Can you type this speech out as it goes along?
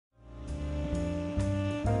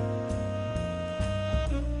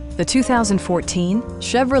the 2014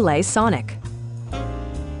 Chevrolet Sonic.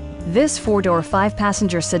 This four-door,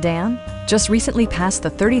 five-passenger sedan just recently passed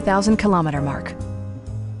the 30,000-kilometer mark.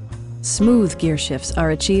 Smooth gear shifts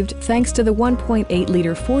are achieved thanks to the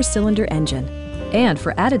 1.8-liter four-cylinder engine. And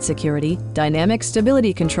for added security, dynamic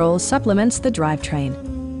stability control supplements the drivetrain.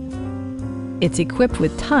 It's equipped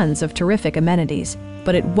with tons of terrific amenities,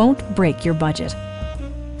 but it won't break your budget.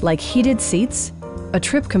 Like heated seats, a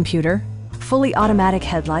trip computer, fully automatic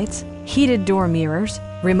headlights, heated door mirrors,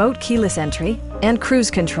 remote keyless entry, and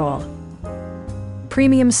cruise control.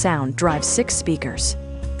 Premium sound drives 6 speakers,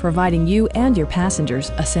 providing you and your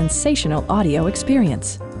passengers a sensational audio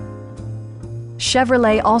experience.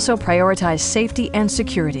 Chevrolet also prioritized safety and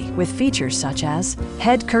security with features such as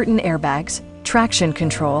head curtain airbags, traction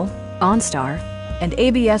control, OnStar, and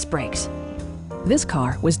ABS brakes. This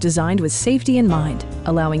car was designed with safety in mind,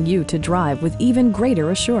 allowing you to drive with even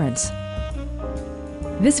greater assurance.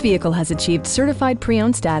 This vehicle has achieved certified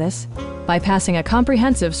pre-owned status by passing a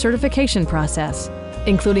comprehensive certification process,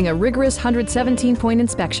 including a rigorous 117-point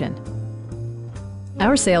inspection.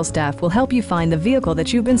 Our sales staff will help you find the vehicle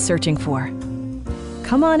that you've been searching for.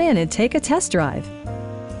 Come on in and take a test drive.